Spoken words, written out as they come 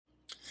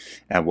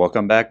And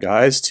welcome back,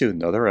 guys, to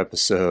another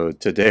episode.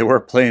 Today we're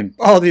playing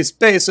all these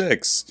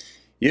basics.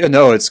 You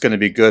know it's going to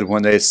be good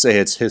when they say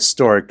it's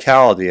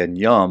historicality and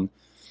yum.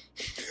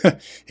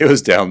 It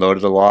was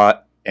downloaded a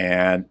lot,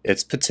 and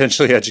it's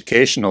potentially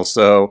educational,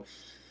 so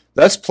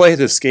let's play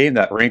this game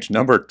that ranked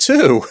number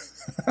 2.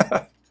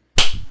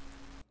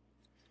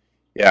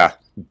 Yeah,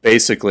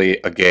 basically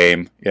a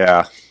game.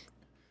 Yeah,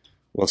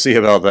 we'll see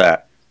about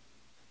that.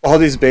 All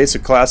These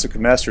Basic Classic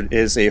Remastered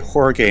is a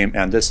horror game,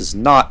 and this is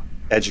not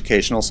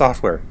educational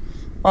software.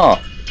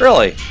 Oh,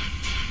 really?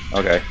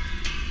 Okay.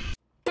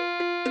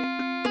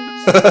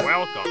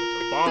 Welcome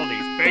to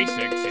Baldi's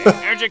Basics in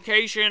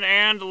Education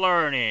and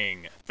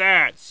Learning.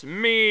 That's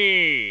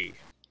me.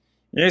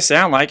 You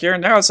sound like your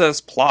nose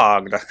is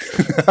plugged.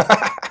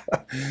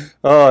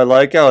 Oh, I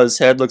like how his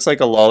head looks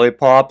like a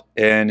lollipop,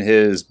 and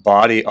his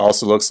body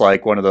also looks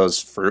like one of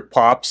those fruit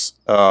pops.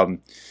 You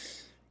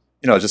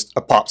know, just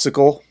a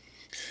popsicle.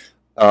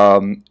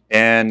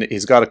 And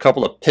he's got a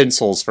couple of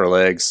pencils for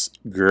legs.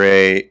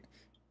 Great.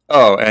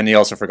 Oh, and he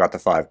also forgot the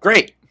 5.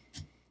 Great.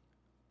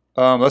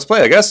 Let's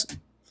play, I guess.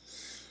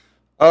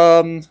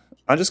 I'm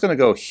just gonna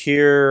go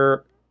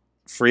here,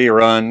 free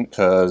run,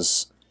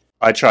 because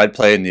I tried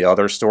playing the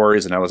other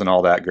stories and that wasn't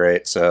all that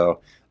great. So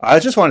I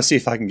just want to see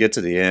if I can get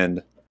to the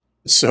end.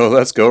 So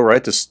let's go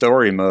right to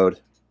story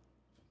mode.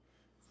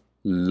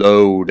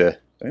 Load.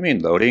 I mean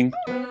loading.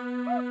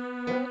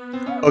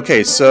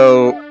 Okay,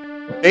 so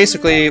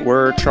basically,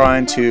 we're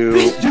trying to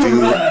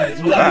do...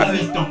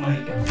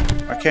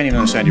 I can't even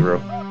understand you,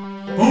 bro.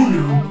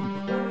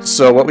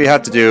 So what we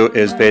have to do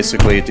is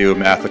basically do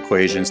math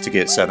equations to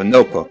get 7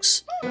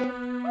 notebooks.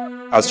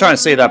 I was trying to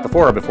say that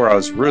before I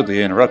was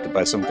rudely interrupted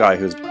by some guy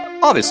who's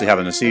obviously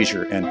having a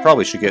seizure and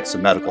probably should get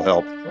some medical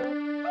help.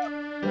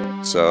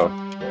 So...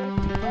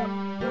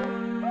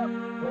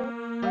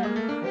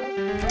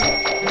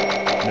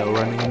 No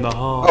running in the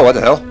hall. Oh, what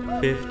the hell?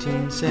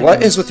 15 seconds.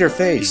 What is with your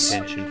face?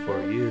 Detention for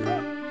you.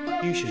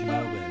 You should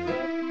know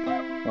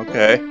better.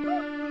 Okay.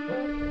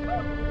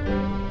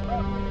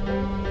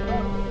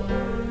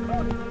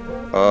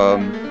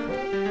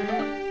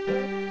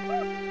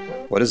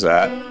 What is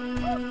that?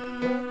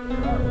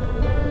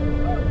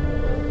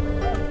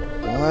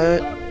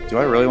 What? Do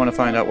I really want to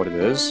find out what it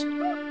is?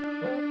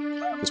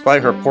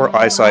 Despite her poor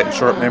eyesight and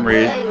short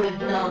memory...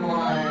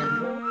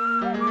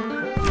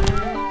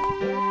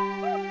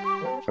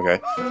 Okay.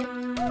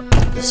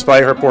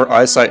 Despite her poor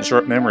eyesight and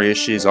short memory,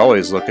 she's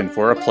always looking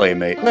for a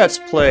playmate. Let's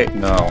play.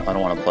 No, I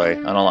don't want to play.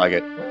 I don't like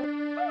it.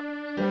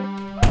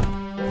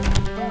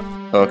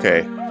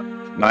 Okay.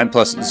 9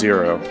 plus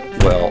 0.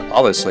 Well,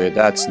 obviously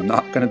that's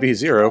not going to be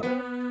 0.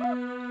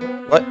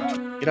 What?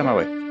 Get out of my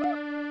way.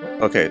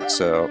 Okay,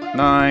 so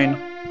 9.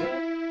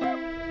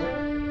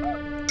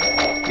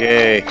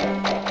 Yay.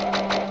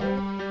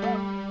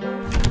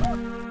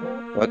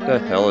 What the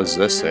hell is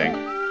this thing?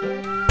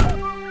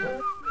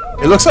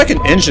 It looks like an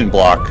engine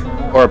block.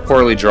 Or a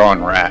poorly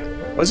drawn rat.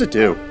 What does it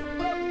do?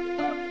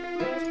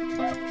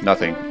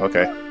 Nothing.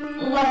 Okay.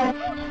 Let's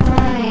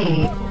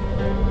play.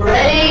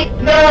 Ready?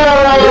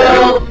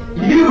 Go!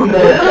 You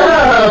mess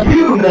up!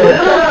 You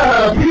mess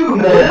up! You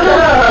mess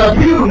up!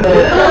 You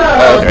mess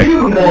up! Okay.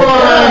 You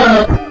mess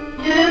up! 1,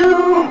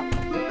 2,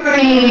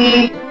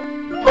 3,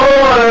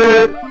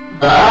 4,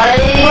 5.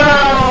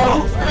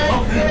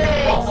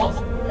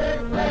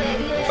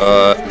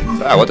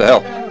 What the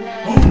hell?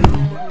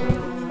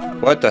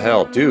 What the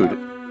hell? Dude.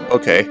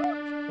 Okay.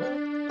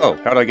 Oh,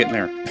 how did I get in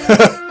there?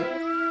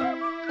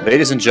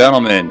 Ladies and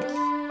gentlemen,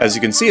 as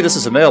you can see, this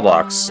is a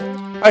mailbox.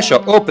 I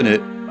shall open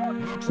it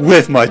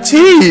with my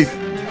teeth!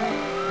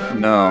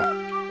 No.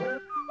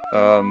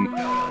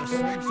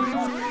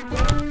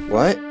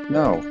 What?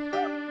 No.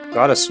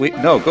 Gotta sweep.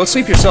 No, go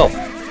sweep yourself.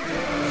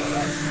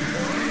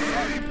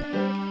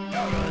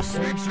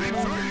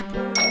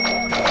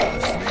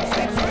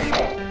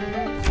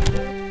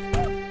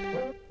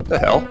 What the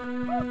hell?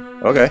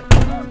 Okay.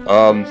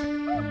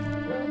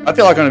 I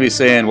feel like I'm going to be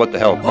saying what the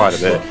hell quite a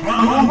bit.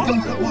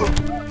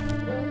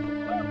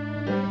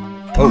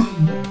 Oh.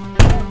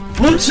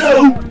 What's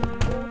up?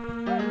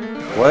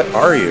 What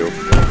are you?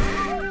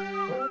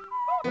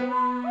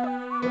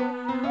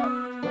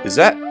 Is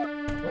that...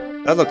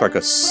 That looked like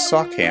a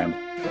sock hand.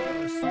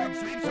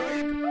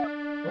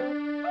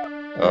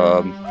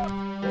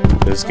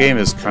 This game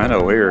is kind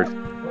of weird.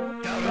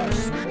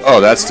 Oh,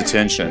 that's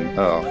detention.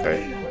 Oh,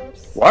 okay.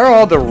 Why are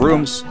all the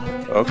rooms...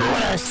 Okay.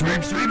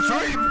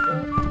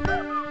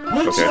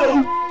 Okay.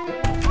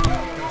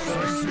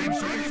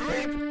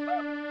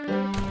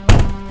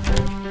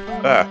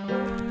 Ah.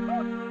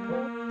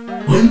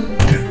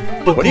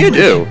 What do you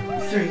do?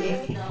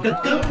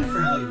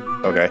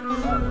 Okay.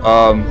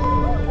 I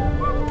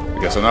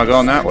guess I'm not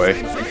going that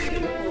way.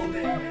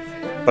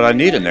 But I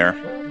need in there.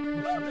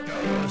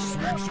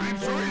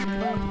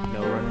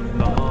 No running in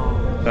the hall.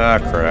 Ah,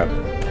 crap.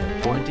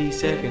 20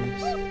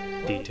 seconds.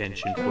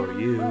 Detention for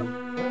you.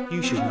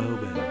 You should know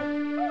better.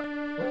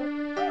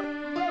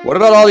 What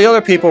about all the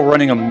other people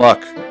running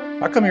amok?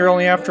 How come you're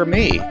only after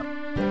me?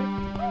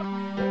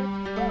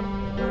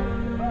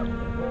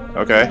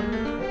 Okay.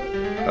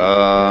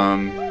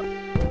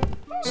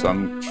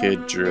 Some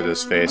kid drew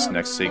this face.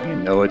 Next thing you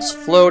know, it's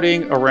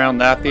floating around,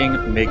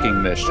 napping,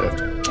 making mischief.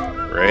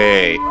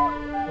 Great.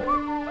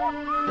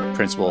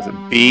 Principal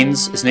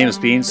Beans. His name is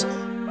Beans.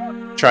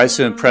 Tries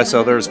to impress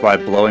others by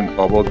blowing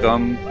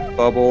bubblegum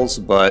bubbles,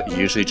 but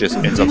usually just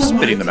ends up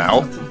spitting them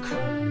out.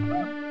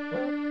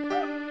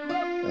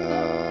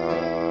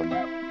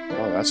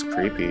 Oh, that's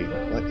creepy.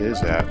 What is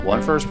that?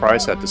 Won first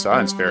prize at the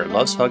science fair.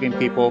 Loves hugging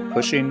people,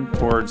 pushing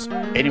towards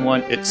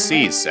anyone it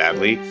sees,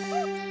 sadly.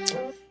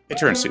 It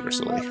turns super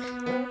slowly.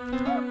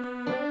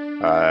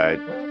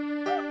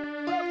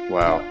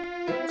 Wow.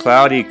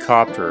 Cloudy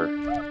Copter.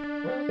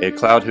 A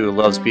cloud who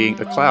loves being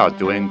a cloud,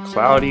 doing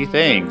cloudy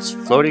things,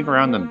 floating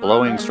around and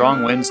blowing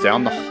strong winds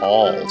down the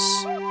halls.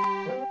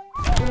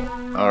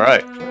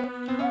 Alright.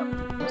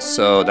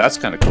 So that's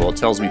kind of cool. It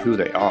tells me who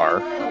they are.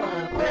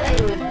 Play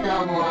with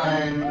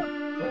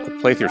someone.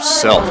 Play with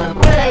yourself.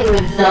 Play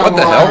with someone. What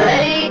the hell?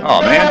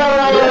 Oh man.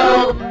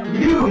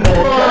 You mess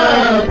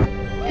up.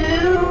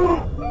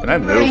 2, Can I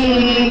move?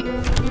 3,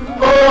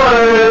 4,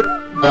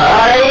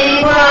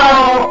 5.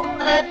 Wow.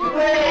 Let's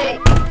play.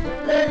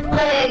 Let's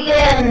play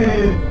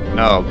again.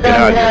 No, get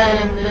out of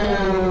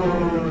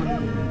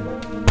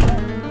Sometime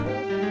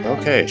here.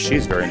 Okay,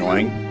 she's very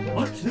annoying.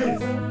 What's this?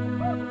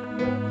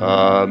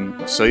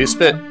 So you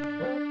spit.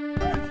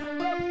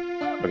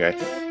 Okay,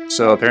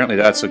 so apparently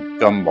that's a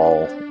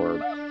gumball, or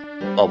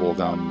bubble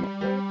gum.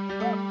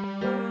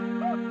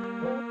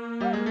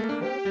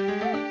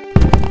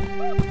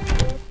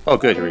 Oh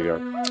good, here we go.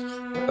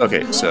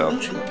 Okay, so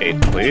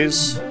 8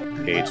 please.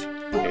 8.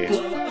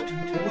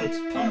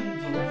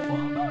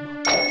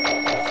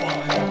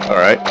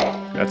 Alright,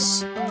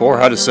 that's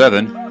 4 out of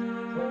 7. I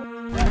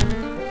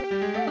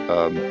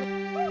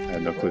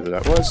have no clue who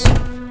that was.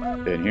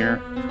 In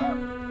here.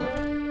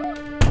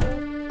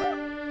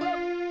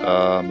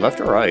 Left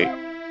or right?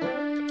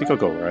 I think I'll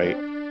go right.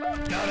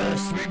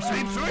 Sweep,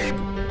 sweep, sweep.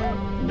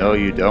 No,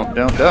 you don't.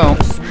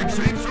 Sweep,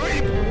 sweep,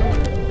 sweep.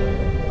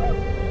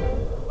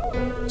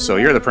 So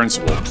you're the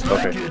principal.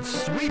 Okay.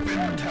 It's sweeping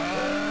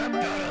time.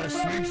 Gotta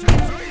sweep,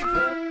 sweep, sweep.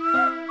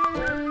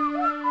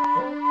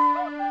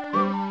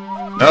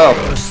 No!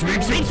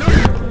 Sweep, sweep,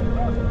 sweep.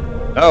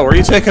 No, where are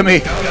you taking me?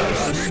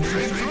 Sweep, sweep,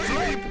 sweep,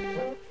 sweep.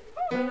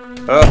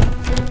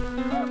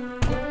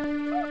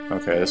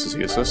 Okay, this is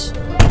useless.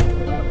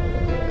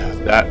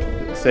 That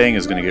thing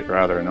is gonna get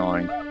rather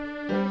annoying.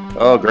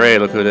 Oh, great,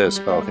 look who it is.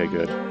 Oh, okay,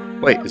 good.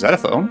 Wait, is that a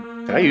phone?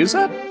 Can I use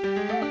that?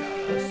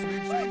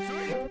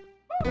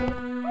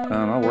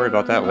 I'll worry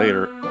about that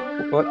later.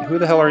 What? Who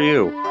the hell are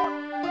you?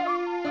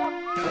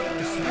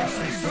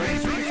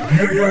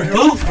 Here your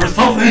help for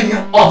something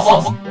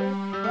awesome.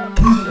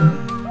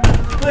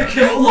 I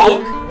can't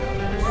look.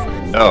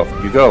 No,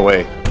 you go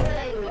away.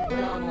 Play with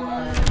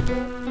someone.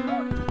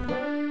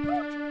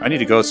 I need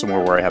to go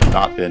somewhere where I have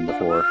not been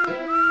before.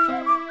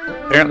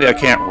 Apparently I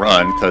can't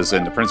run, because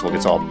then the principal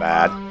gets all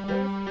mad.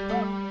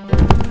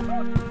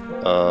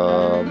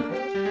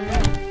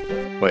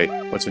 Wait,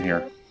 what's in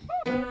here?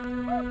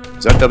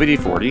 Is that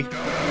WD-40?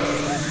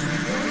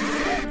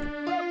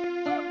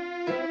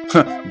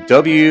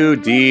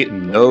 WD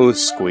no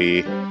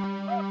squee.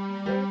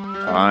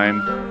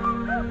 Time.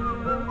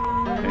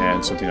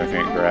 And something I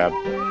can't grab.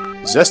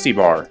 Zesty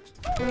bar.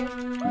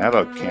 Can I have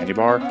a candy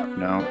bar?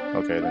 No?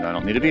 Okay, then I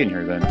don't need to be in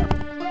here then.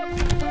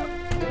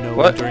 No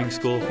What? entering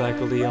school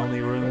faculty only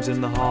rooms in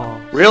the hall.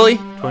 Really?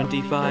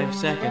 25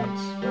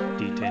 seconds.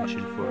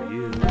 Detention for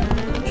you.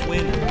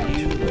 When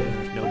you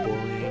leave, no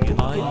bullying in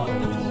the hall.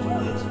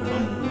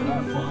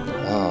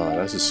 Oh,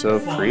 this is so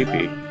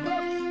creepy.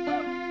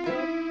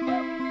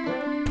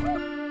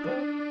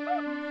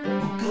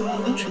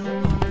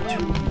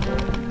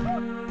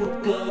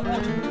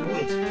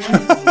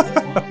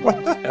 What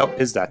the hell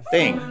is that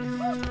thing?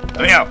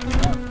 Let me out!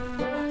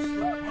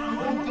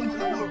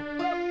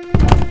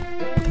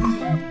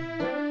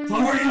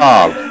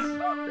 Oh,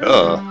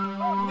 ugh.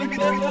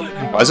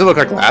 Why does it look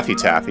like Laffy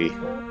Taffy?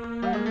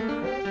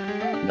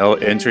 No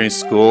entering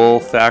school,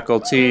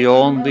 faculty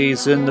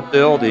only's in the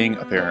building,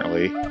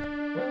 apparently.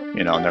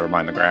 You know, never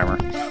mind the grammar.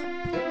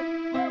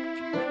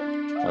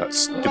 Oh, that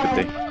stupid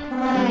thing.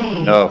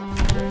 No.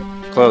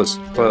 Close,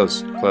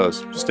 close,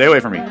 close. Stay away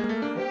from me.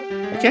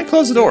 I can't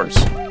close the doors.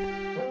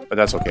 But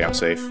that's okay, I'm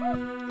safe.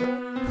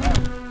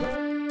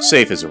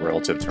 Safe is a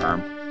relative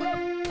term.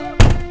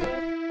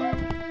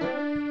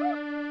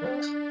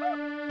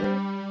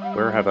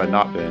 Where have I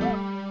not been?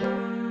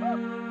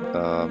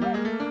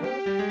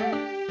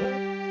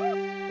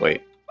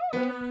 Wait.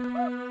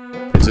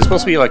 Is this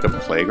supposed to be like a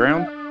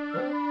playground?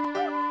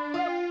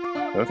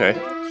 Okay.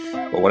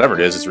 Well, whatever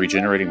it is, it's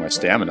regenerating my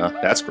stamina.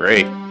 That's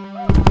great.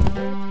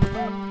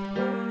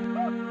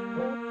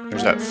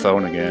 There's that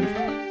phone again.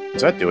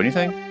 Does that do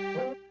anything?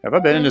 Have I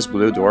been in this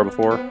blue door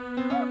before?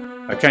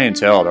 I can't even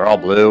tell. They're all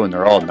blue and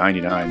they're all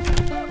 99.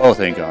 Oh,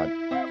 thank God.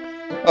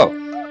 Oh.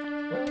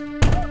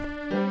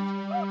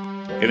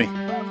 Give me.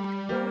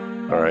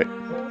 Alright.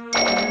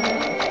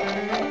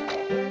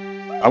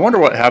 I wonder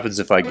what happens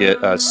if I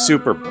get a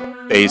super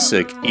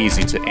basic,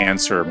 easy to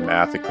answer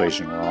math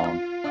equation wrong.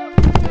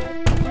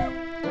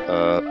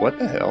 What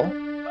the hell?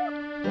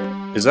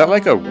 Is that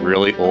like a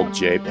really old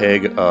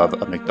JPEG of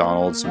a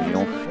McDonald's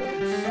meal?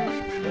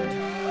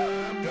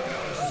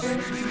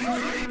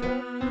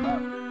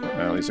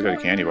 Well, at least I got a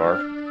candy bar.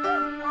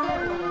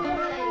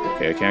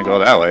 Okay, I can't go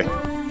that way.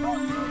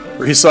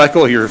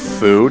 Recycle your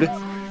food?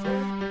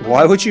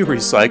 Why would you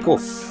recycle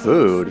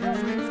food?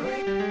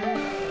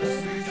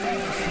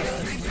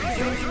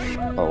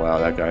 Oh wow,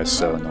 that guy is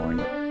so annoying.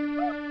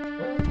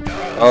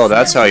 Oh,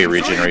 that's how you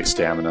regenerate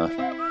stamina.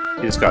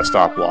 You just gotta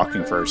stop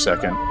walking for a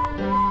second.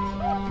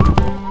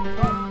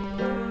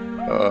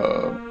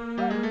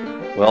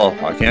 Well,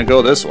 I can't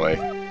go this way.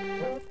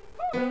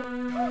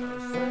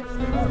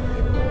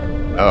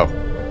 Oh.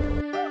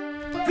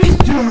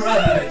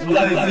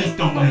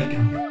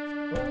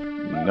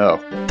 No.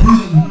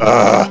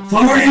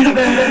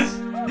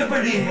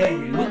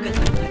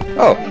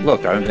 Oh,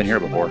 look, I haven't been here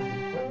before.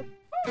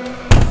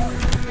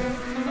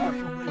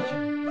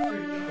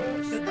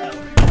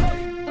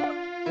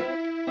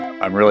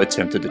 I'm really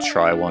tempted to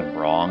try one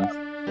wrong,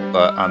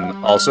 but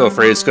I'm also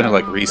afraid it's gonna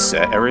like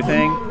reset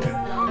everything.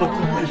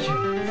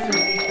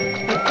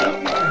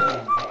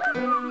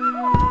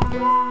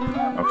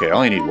 Okay, I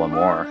only need one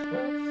more.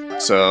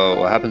 So,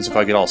 what happens if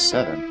I get all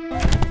 7?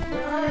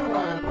 I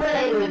wanna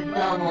play with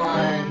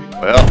someone.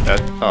 Well,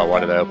 oh, why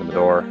did I open the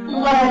door?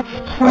 Let's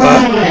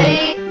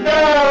play.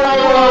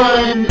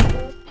 No, 1,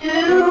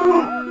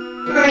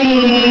 2,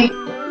 3,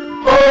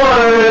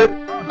 4,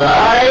 5.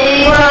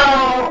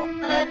 Wow,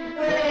 that's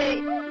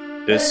great.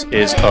 This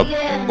is a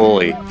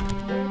bully.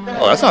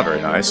 Oh, that's not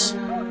very nice.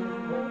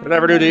 What did I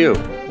ever do to you?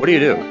 What do you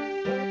do?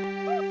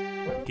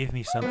 Give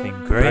me something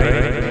great.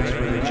 Thanks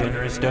for the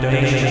generous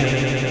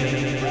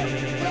donation.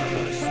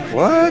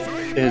 What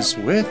is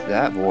with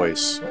that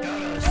voice?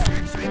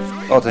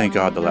 Oh, thank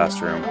God, the last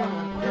room.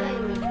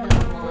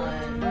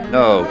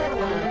 No.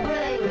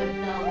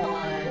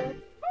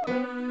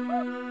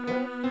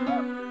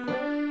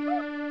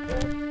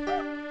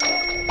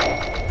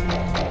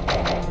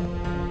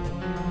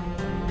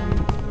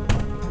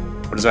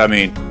 What does that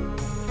mean?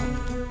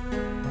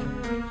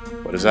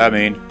 What does that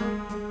mean?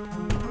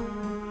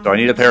 Do I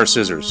need a pair of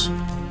scissors?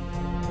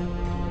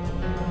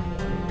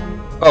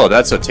 Oh,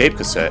 that's a tape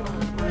cassette.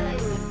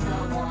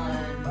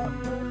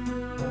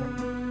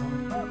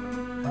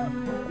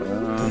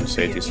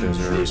 Safety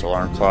scissors,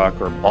 alarm clock,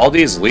 or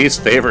Baldi's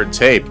least favorite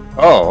tape.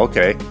 Oh,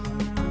 okay.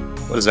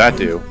 What does that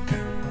do?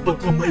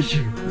 Prepare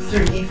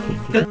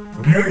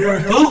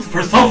yourself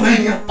for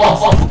something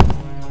awesome.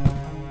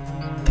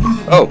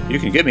 Oh, you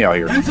can get me out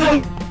here.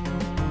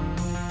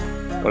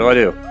 What do I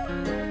do?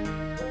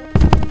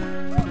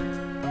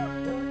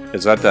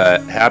 Is that the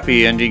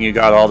happy ending you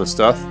got all the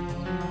stuff?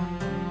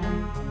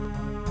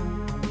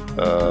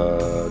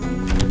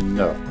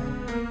 No.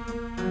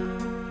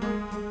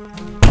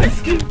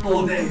 Let's get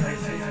all day, I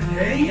say.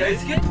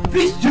 Let's get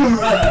feast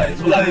your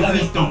eyes while I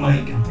feast on my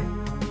gun.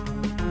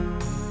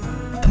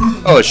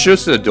 Oh, it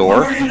shoots to the door.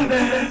 Look at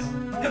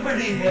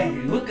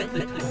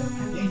the time.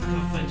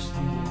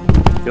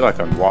 I feel like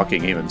I'm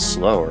walking even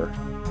slower.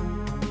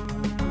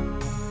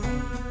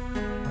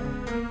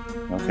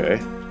 Okay.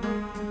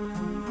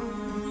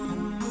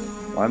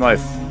 Why am I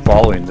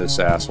following this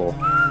asshole?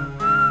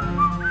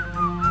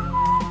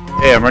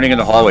 Hey, I'm running in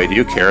the hallway. Do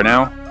you care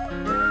now?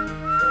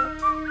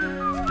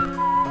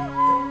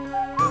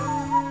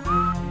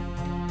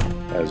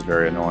 That is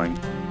very annoying.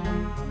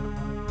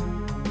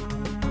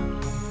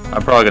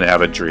 I'm probably gonna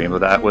have a dream of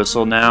that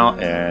whistle now,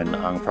 and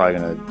I'm probably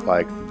gonna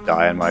like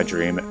die in my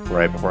dream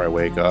right before I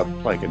wake up,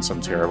 like in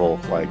some terrible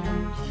like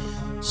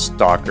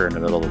stalker in the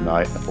middle of the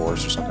night in the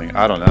forest or something.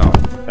 I don't know.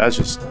 That's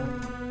just,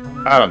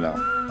 I don't know.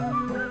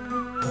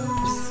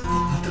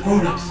 Let the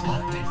grown-up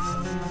spot this.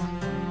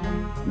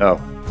 No.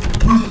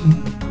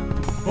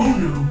 Oh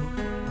no.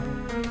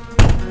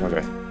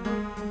 Okay.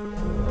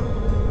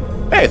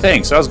 Hey,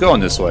 thanks. I was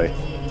going this way.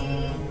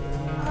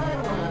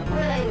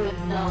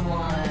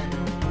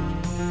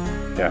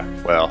 Yeah,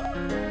 well,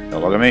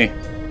 don't look at me.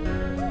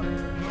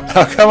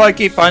 How come I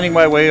keep finding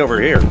my way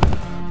over here?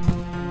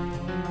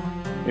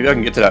 Maybe I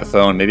can get to that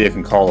phone. Maybe I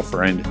can call a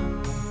friend.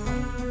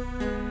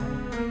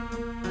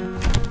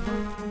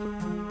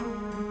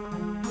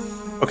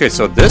 Okay,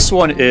 so this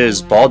one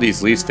is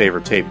Baldi's least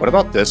favorite tape. What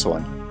about this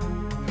one?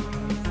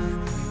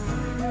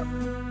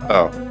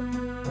 Oh.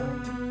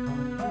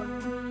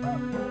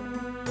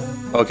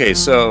 Okay,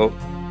 so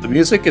the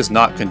music is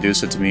not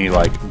conducive to me,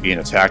 like, being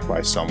attacked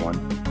by someone.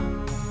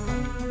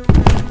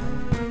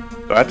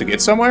 Do I have to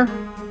get somewhere?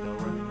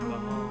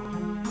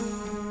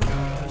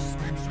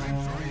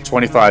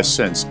 25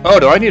 cents. Oh,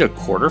 do I need a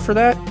quarter for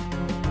that?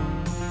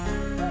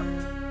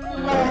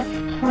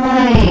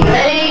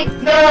 Ready?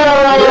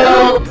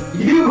 Go!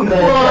 You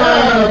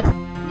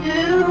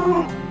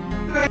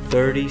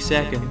 30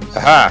 seconds.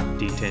 Aha!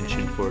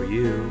 Detention for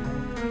you.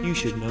 You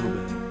should know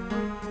better.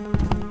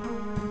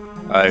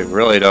 I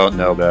really don't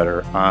know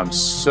better. I'm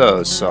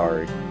so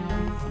sorry.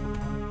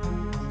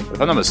 If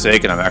I'm not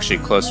mistaken, I'm actually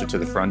closer to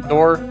the front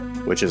door,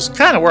 which is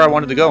kind of where I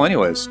wanted to go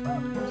anyways.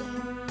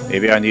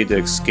 Maybe I need to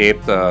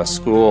escape the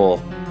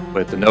school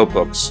with the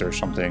notebooks or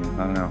something.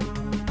 I don't know.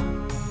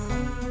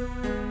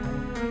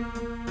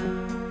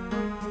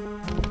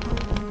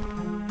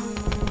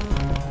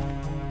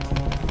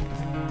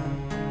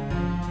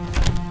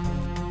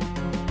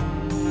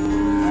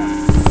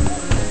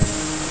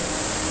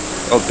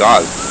 Oh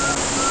God.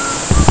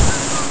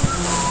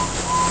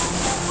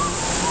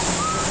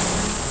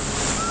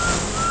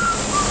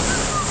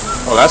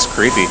 Oh, that's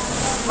creepy.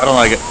 I don't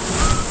like it.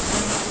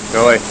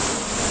 Go away.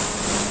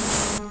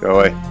 Go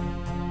away.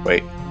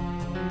 Wait.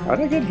 How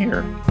did I get in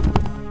here?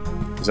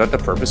 Is that the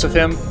purpose of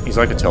him? He's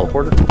like a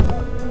teleporter?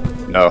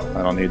 No,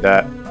 I don't need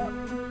that.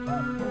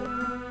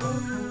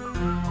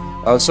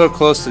 I was so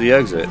close to the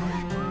exit.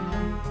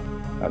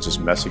 I was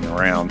just messing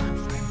around.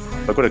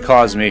 Look what it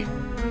caused me.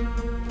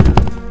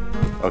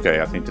 Okay,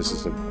 I think this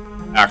is the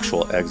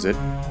actual exit.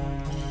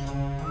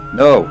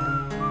 No!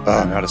 Oh,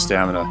 I'm out of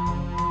stamina.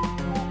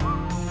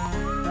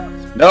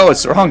 No,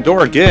 it's the wrong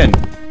door again!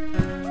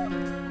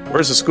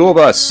 Where's the school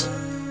bus?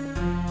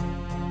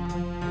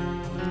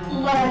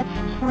 Let's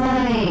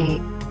play.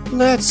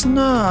 Let's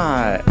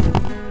not!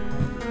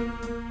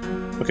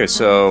 Okay,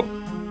 so...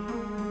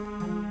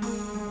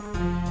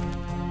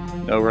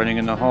 no running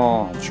in the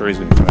hall. I'm sure he's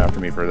gonna come after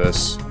me for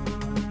this.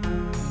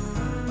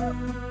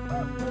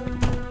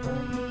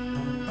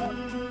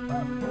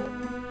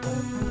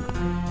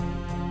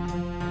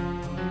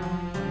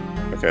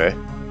 Okay.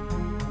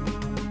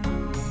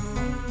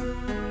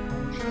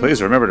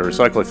 Please remember to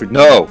recycle if you—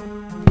 no!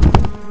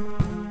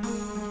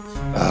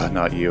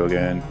 Not you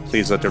again.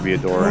 Please let there be a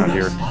door around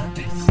here.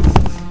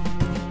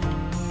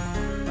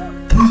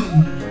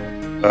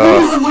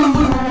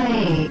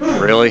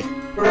 Really?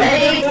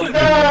 Ready,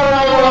 go!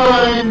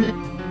 1,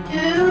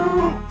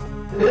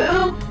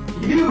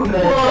 2, you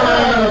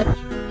missed.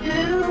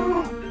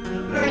 2,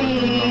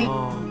 3,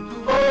 4.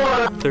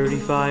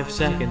 35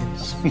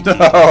 seconds.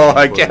 No,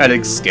 I can't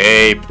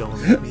escape.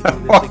 Don't let me do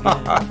this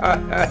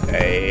again.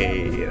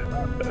 Hey.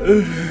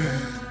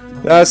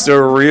 That's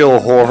the real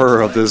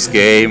horror of this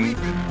game.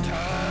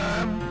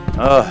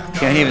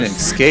 Can't even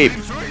escape.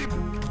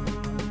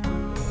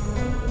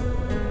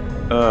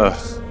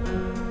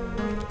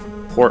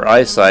 Poor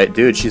eyesight.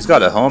 Dude, she's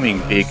got a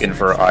homing beacon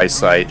for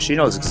eyesight. She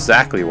knows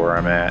exactly where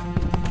I'm at.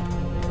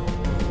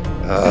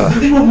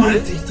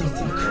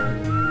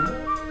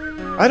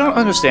 I don't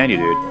understand you,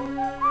 dude.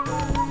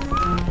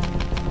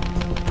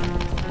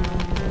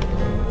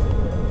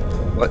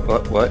 What?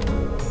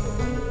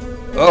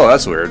 Oh,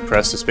 that's weird.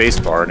 Press the space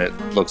bar and it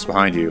looks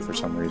behind you for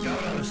some reason.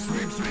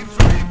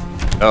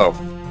 Oh.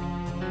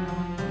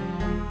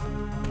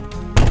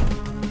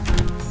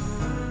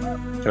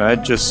 Can I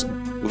just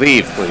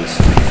leave, please?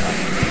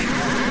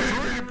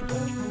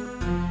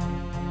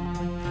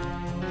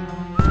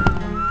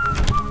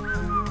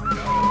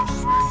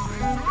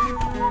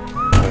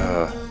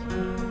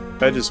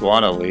 I just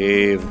want to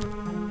leave.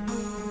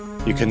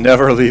 You can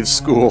never leave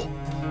school.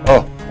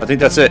 Oh, I think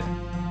that's it.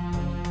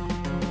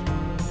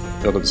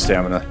 Build up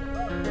stamina.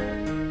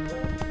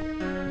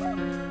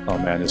 Oh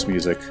man, this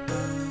music.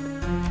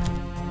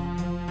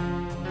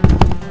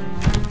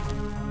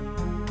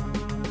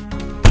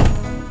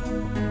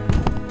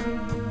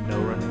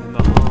 No running in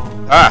the hall.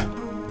 Ah!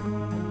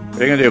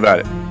 What are you gonna do about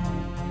it?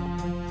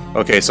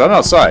 Okay, so I'm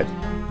outside.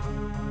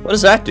 What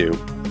does that do?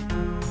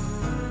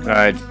 Can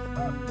I...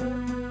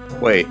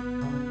 wait.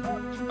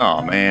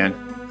 Oh man.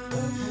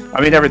 I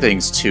mean,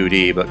 everything's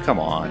 2D, but come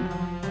on.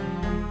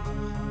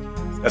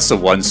 That's the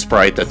one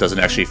sprite that doesn't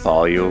actually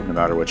follow you, no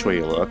matter which way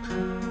you look.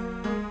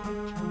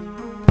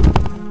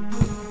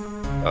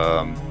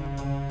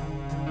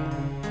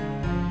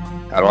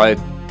 How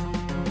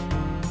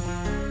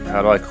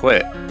do I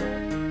quit?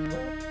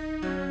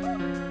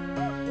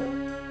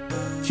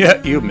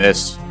 Yeah, you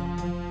missed.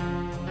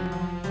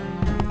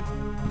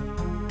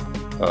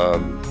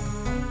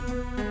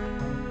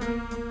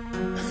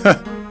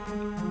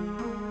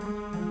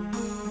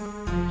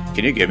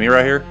 Can you get me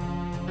right here?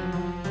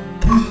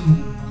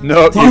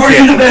 No, you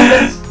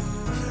can't.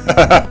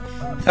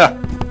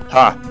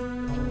 Ha!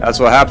 That's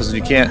what happens when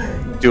you can't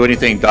do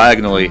anything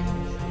diagonally.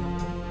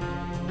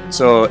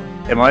 So,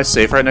 am I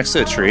safe right next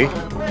to a tree?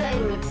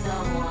 Play with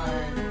someone.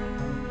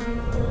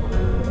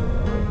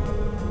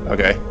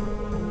 Okay.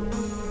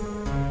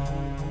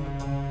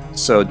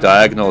 So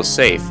diagonal is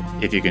safe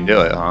if you can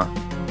do it, huh?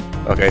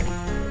 Okay.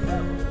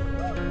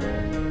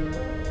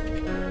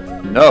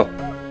 No!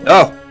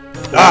 No!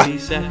 30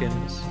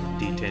 seconds.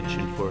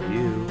 Detention for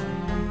you.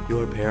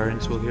 Your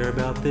parents will hear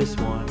about this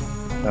one.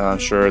 I'm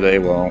sure they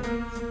won't.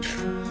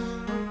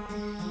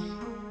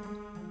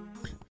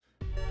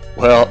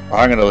 Well,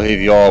 I'm gonna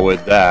leave you all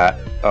with that.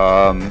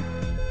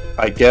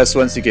 I guess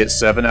once you get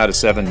 7 out of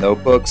 7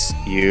 notebooks,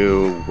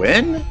 you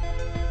win?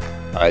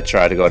 I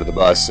tried to go to the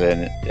bus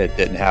and it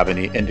didn't have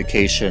any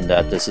indication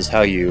that this is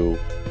how you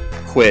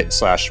quit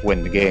 /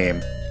 win the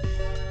game.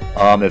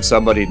 If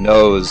somebody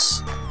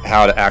knows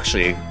how to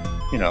actually,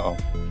 you know,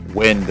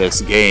 win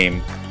this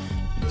game,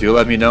 do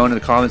let me know in the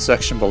comment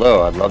section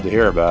below. I'd love to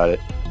hear about it.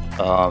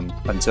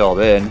 Until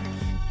then,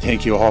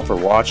 thank you all for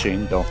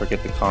watching. Don't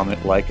forget to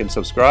comment, like, and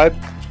subscribe.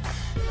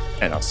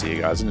 and I'll see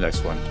you guys in the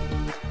next one.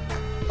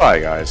 Bye,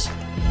 guys.